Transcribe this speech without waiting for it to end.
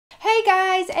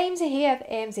guys, Amesy here of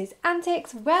Amesy's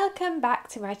Antics. Welcome back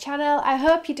to my channel. I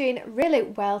hope you're doing really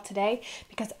well today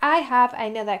because I have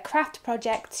another craft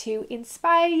project to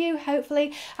inspire you,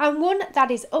 hopefully, and one that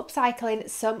is upcycling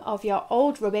some of your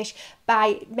old rubbish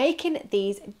by making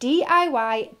these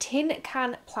DIY tin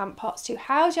can plant pots to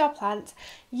house your plants,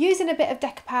 using a bit of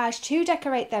decoupage to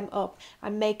decorate them up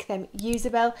and make them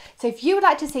usable. So if you would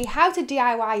like to see how to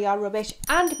DIY your rubbish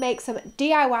and make some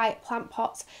DIY plant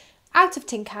pots out of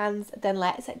tin cans, then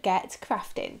let's get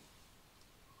crafting.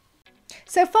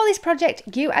 So for this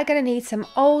project you are going to need some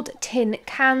old tin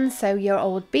cans, so your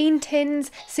old bean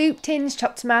tins, soup tins,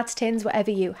 chopped tomato tins, whatever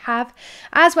you have,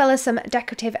 as well as some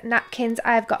decorative napkins.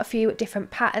 I've got a few different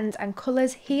patterns and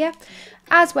colours here,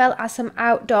 as well as some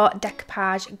outdoor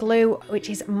decoupage glue, which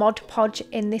is Mod Podge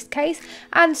in this case,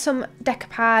 and some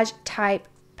decoupage type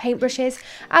paintbrushes.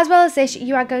 As well as this,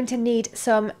 you are going to need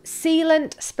some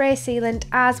sealant, spray sealant,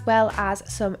 as well as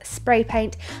some spray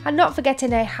paint, and not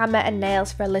forgetting a hammer and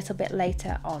nails for a little bit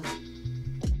later on.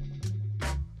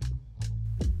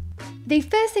 The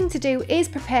first thing to do is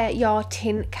prepare your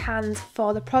tin cans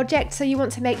for the project, so you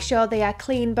want to make sure they are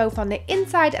clean both on the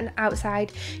inside and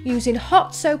outside, using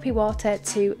hot soapy water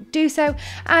to do so.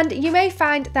 And you may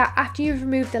find that after you've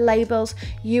removed the labels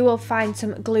you will find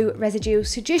some glue residue,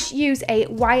 so just use a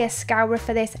wire scourer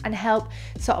for this and help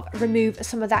sort of remove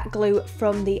some of that glue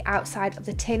from the outside of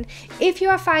the tin. If you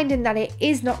are finding that it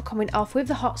is not coming off with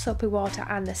the hot soapy water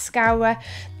and the scourer,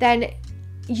 then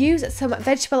use some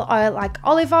vegetable oil like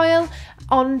olive oil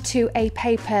onto a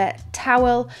paper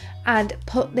towel and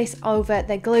put this over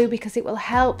the glue, because it will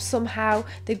help somehow.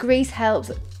 The grease helps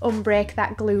unbreak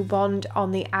that glue bond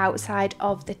on the outside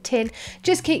of the tin.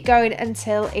 Just keep going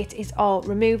until it is all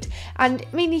removed. And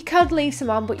I mean, you could leave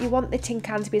some on, but you want the tin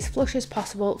can to be as flush as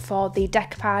possible for the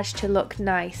decoupage to look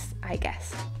nice, I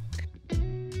guess.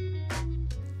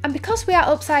 And because we are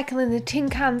upcycling the tin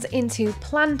cans into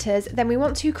planters, then we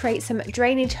want to create some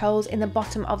drainage holes in the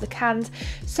bottom of the cans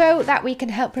so that we can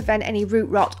help prevent any root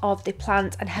rot of the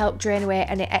plant and help drain away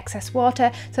any excess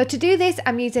water. So to do this,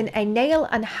 I'm using a nail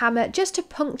and hammer just to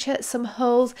puncture some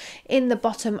holes in the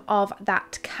bottom of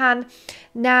that can.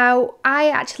 Now, I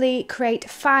actually create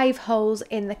 5 holes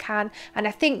in the can, and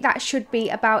I think that should be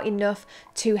about enough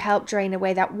to help drain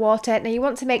away that water. Now, you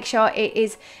want to make sure it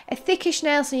is a thickish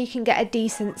nail so you can get a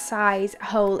decent size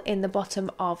hole in the bottom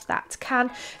of that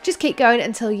can. Just keep going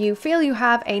until you feel you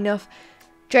have enough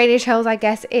drainage holes, I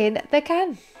guess, in the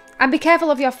can. And be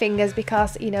careful of your fingers,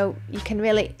 because, you know, you can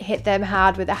really hit them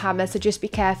hard with a hammer, so just be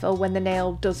careful when the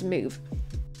nail does move.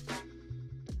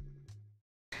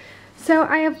 So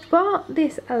I have bought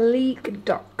this Leak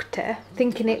Doctor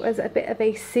thinking it was a bit of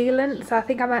a sealant, so I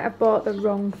think I might have bought the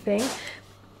wrong thing.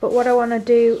 But what I want to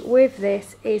do with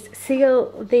this is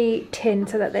seal the tin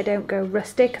so that they don't go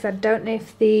rusty, because I don't know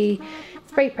if the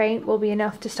spray paint will be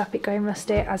enough to stop it going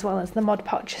rusty, as well as the Mod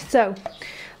Podge. So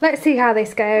let's see how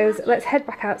this goes. Let's head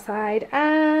back outside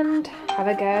and have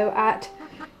a go at,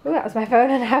 oh, that was my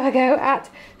phone, and have a go at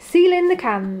sealing the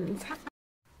cans.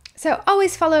 So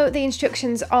always follow the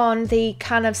instructions on the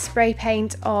can of spray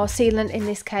paint or sealant in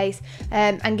this case,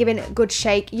 and give it a good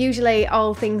shake. Usually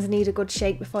all things need a good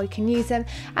shake before you can use them.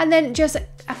 And then just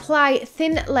apply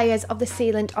thin layers of the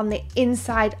sealant on the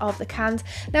inside of the cans.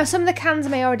 Now, some of the cans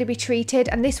may already be treated,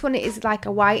 and this one is like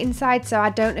a white inside, so I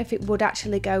don't know if it would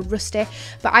actually go rusty,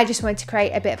 but I just wanted to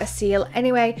create a bit of a seal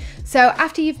anyway. So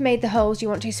after you've made the holes, you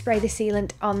want to spray the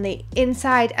sealant on the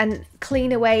inside and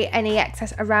clean away any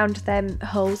excess around them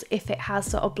holes if it has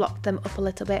sort of blocked them up a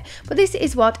little bit. But this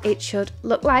is what it should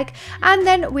look like. And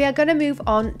then we are going to move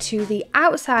on to the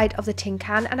outside of the tin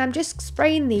can, and I'm just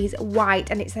spraying these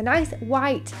white, and it's a nice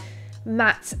white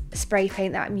matte spray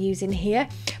paint that I'm using here.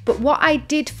 But what I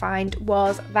did find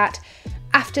was that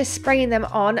after spraying them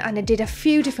on, and I did a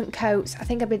few different coats, I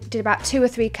think I did about 2 or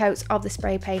 3 coats of the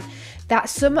spray paint, that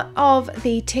some of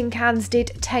the tin cans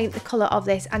did taint the colour of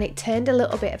this, and it turned a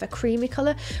little bit of a creamy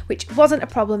colour, which wasn't a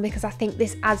problem because I think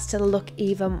this adds to the look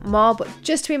even more. But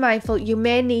just to be mindful, you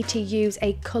may need to use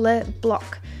a colour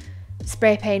block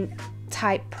spray paint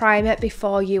type primer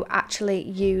before you actually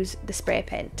use the spray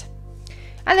paint.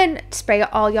 And then spray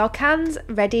all your cans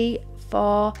ready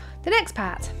for the next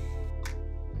part.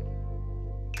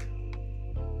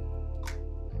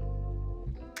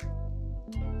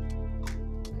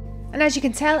 And as you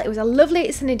can tell, it was a lovely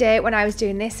sunny day when I was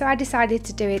doing this, so I decided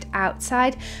to do it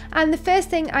outside. And the first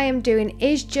thing I am doing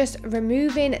is just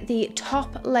removing the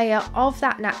top layer of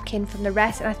that napkin from the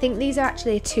rest. And I think these are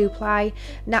actually a 2-ply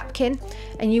napkin,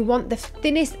 and you want the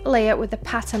thinnest layer with the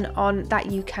pattern on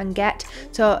that you can get.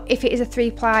 So if it is a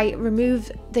 3-ply, remove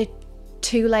the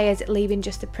 2 layers, leaving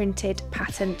just the printed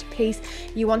patterned piece.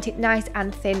 You want it nice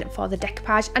and thin for the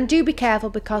decoupage, and do be careful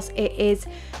because it is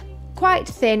quite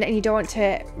thin and you don't want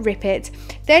to rip it.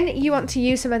 Then you want to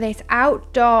use some of this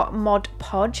outdoor Mod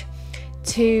Podge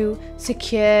to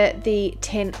secure the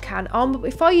tin can on, but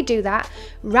before you do that,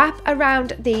 wrap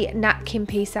around the napkin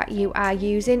piece that you are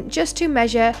using just to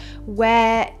measure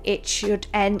where it should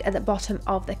end at the bottom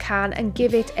of the can and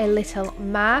give it a little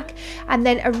mark. And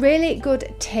then a really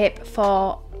good tip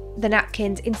for the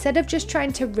napkins, instead of just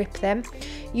trying to rip them,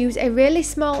 use a really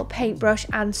small paintbrush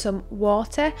and some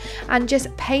water and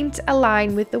just paint a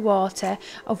line with the water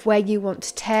of where you want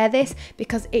to tear this,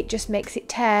 because it just makes it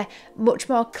tear much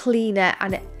more cleaner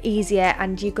and easier,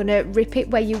 and you're gonna rip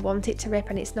it where you want it to rip,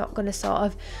 and it's not gonna sort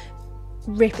of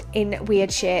rip in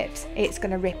weird shapes. It's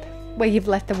gonna rip where you've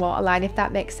left the water line, if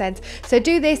that makes sense. So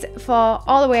do this for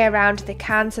all the way around the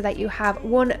can so that you have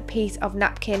one piece of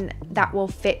napkin that will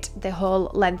fit the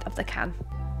whole length of the can.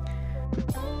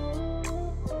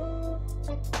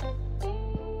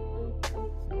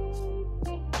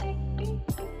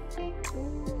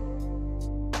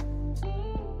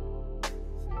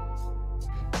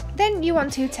 Then you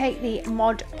want to take the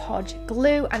Mod Podge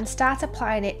glue and start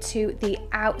applying it to the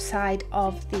outside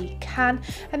of the can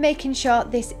and making sure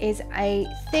this is a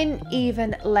thin,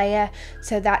 even layer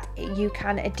so that you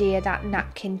can adhere that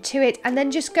napkin to it, and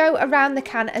then just go around the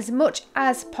can as much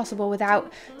as possible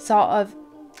without sort of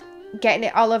getting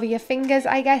it all over your fingers.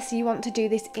 I guess you want to do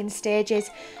this in stages,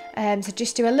 so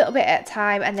just do a little bit at a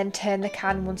time and then turn the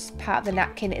can once part of the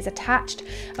napkin is attached.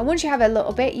 And once you have a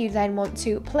little bit, you then want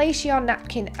to place your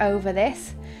napkin over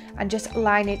this and just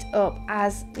line it up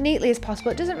as neatly as possible.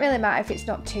 It doesn't really matter if it's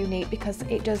not too neat, because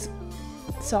it does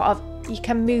sort of, you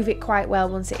can move it quite well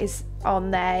once it is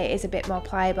on there. It is a bit more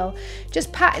pliable.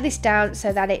 Just pat this down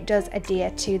so that it does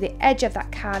adhere to the edge of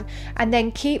that can, and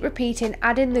then keep repeating,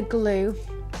 adding the glue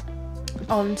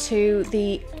onto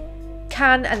the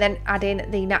can and then add in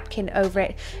the napkin over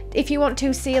it. If you want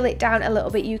to seal it down a little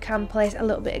bit, you can place a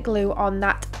little bit of glue on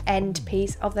that end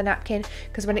piece of the napkin,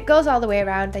 because when it goes all the way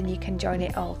around, then you can join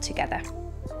it all together.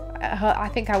 I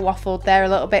think I waffled there a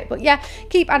little bit, but yeah,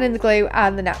 keep adding the glue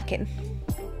and the napkin.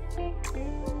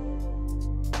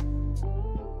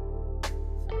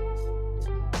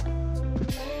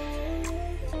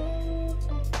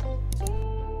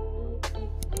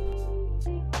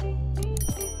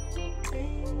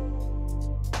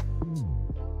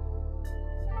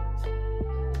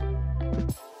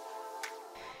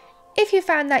 If you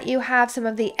find that you have some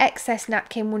of the excess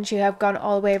napkin once you have gone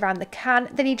all the way around the can,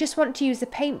 then you just want to use the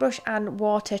paintbrush and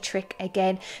water trick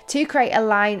again to create a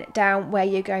line down where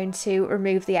you're going to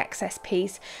remove the excess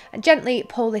piece, and gently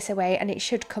pull this away and it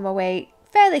should come away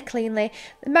fairly cleanly.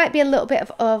 There might be a little bit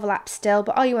of overlap still,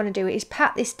 but all you want to do is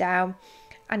pat this down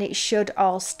and it should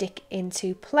all stick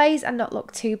into place and not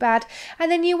look too bad. And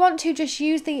then you want to just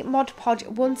use the Mod Podge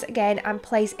once again and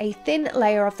place a thin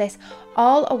layer of this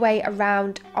all the way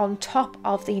around on top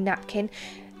of the napkin,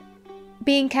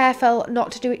 being careful not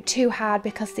to do it too hard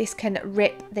because this can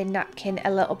rip the napkin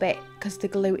a little bit because the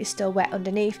glue is still wet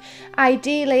underneath.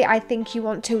 Ideally, I think you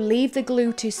want to leave the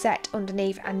glue to set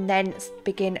underneath and then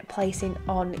begin placing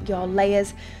on your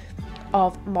layers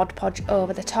of Mod Podge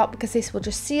over the top, because this will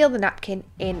just seal the napkin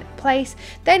in place.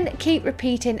 Then keep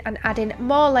repeating and adding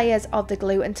more layers of the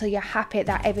glue until you're happy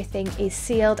that everything is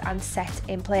sealed and set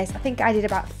in place. I think I did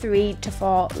about 3 to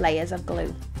 4 layers of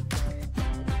glue.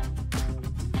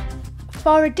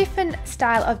 For a different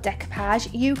style of decoupage,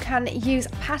 you can use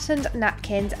patterned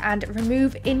napkins and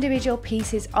remove individual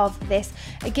pieces of this,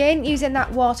 again using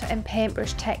that water and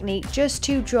paintbrush technique just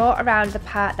to draw around the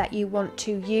part that you want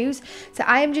to use. So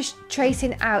I am just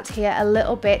tracing out here a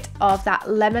little bit of that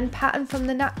lemon pattern from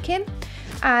the napkin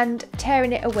and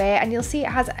tearing it away, and you'll see it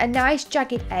has a nice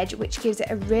jagged edge which gives it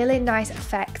a really nice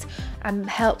effect and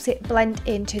helps it blend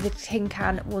into the tin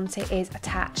can once it is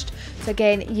attached. So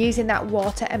again, using that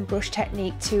water and brush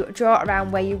technique to draw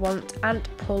around where you want and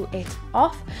pull it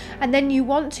off. And then you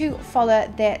want to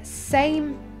follow the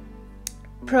same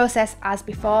process as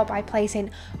before by placing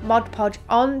Mod Podge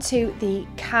onto the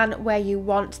can where you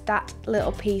want that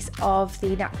little piece of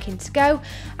the napkin to go,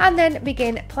 and then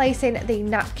begin placing the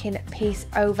napkin piece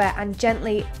over and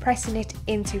gently pressing it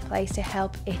into place to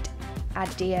help it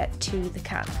adhere to the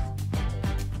can.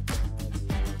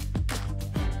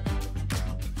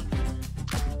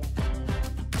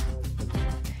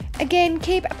 Again,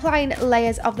 keep applying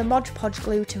layers of the Mod Podge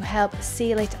glue to help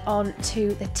seal it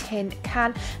onto the tin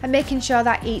can and making sure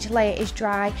that each layer is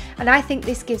dry, and I think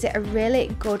this gives it a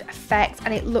really good effect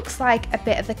and it looks like a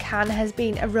bit of the can has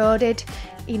been eroded,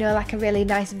 you know, like a really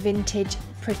nice vintage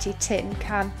pretty tin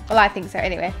can. Well, I think so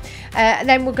anyway. And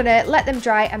then we're going to let them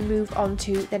dry and move on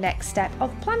to the next step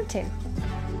of planting.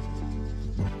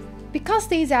 Because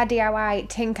these are DIY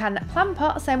tin can plant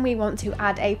pots, then we want to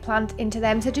add a plant into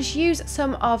them. So just use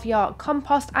some of your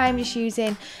compost. I'm just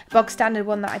using a bog standard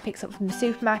one that I picked up from the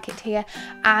supermarket here,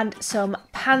 and some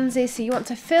pansies. So you want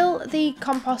to fill the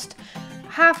compost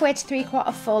halfway to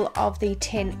 3/4 full of the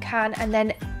tin can, and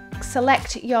then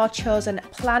select your chosen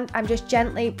plant. I'm just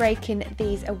gently breaking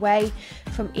these away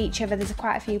from each other. There's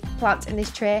quite a few plants in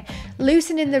this tray,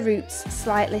 loosening the roots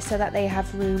slightly so that they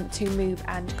have room to move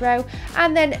and grow,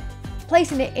 and then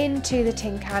placing it into the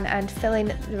tin can and filling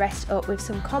the rest up with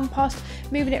some compost,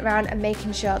 moving it around and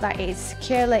making sure that it is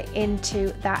securely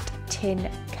into that tin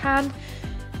can,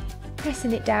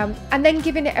 pressing it down, and then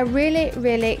giving it a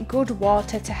really good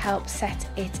water to help set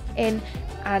it in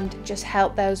and just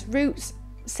help those roots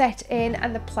set in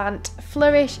and the plant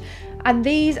flourish. And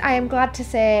these, I am glad to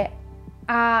say,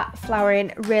 are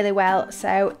flowering really well,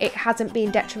 so it hasn't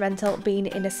been detrimental being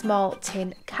in a small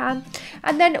tin can.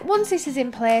 And then once this is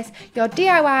in place, your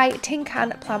DIY tin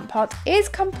can plant pot is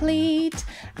complete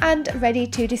and ready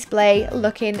to display,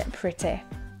 looking pretty.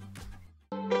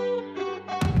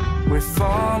 We're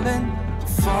falling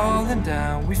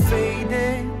down, we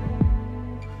faded,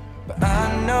 but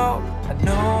I know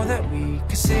that we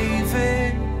can save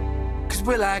it, 'cause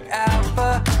we're like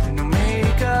Alpha and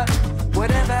Omega.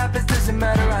 Whatever happens doesn't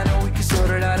matter, I know we can sort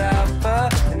it out. Alpha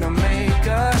and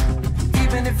Omega.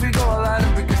 Even if we go all out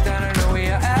and break us down, I know we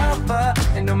are Alpha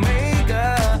and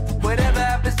Omega. Whatever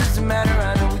happens doesn't matter,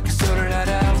 I know we can sort it out.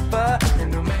 Alpha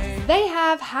and Omega. They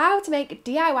have how to make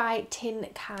DIY tin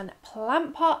can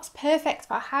plant pots, perfect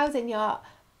for housing your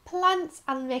plants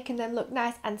and making them look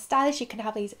nice and stylish. You can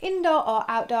have these indoor or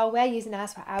outdoor. We're using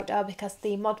ours for outdoor because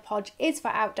the Mod Podge is for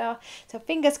outdoor, so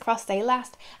fingers crossed they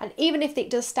last. And even if it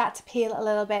does start to peel a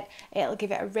little bit, it'll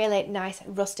give it a really nice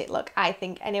rustic look, I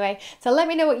think, anyway. So let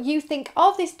me know what you think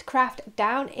of this craft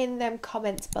down in them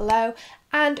comments below,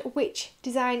 and which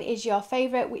design is your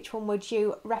favourite, which one would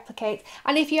you replicate,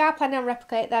 and if you are planning on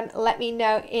replicate them, let me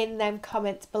know in them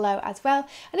comments below as well.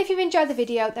 And if you've enjoyed the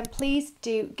video, then please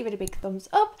do give it a big thumbs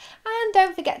up, and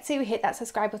don't forget to hit that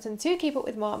subscribe button to keep up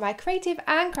with more of my creative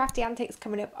and crafty antics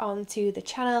coming up onto the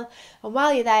channel. And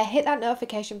while you're there, hit that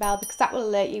notification bell, because that will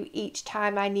alert you each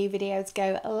time my new videos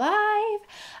go live.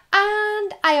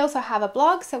 And I also have a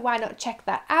blog, so why not check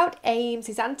that out,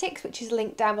 Ames's Antics, which is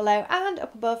linked down below and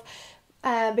up above,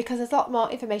 because there's a lot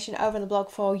more information over on the blog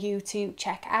for you to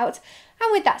check out.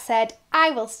 And with that said,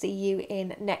 I will see you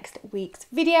in next week's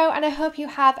video, and I hope you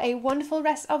have a wonderful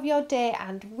rest of your day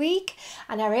and week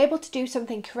and are able to do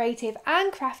something creative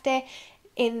and crafty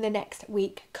in the next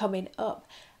week coming up.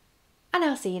 And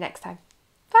I'll see you next time.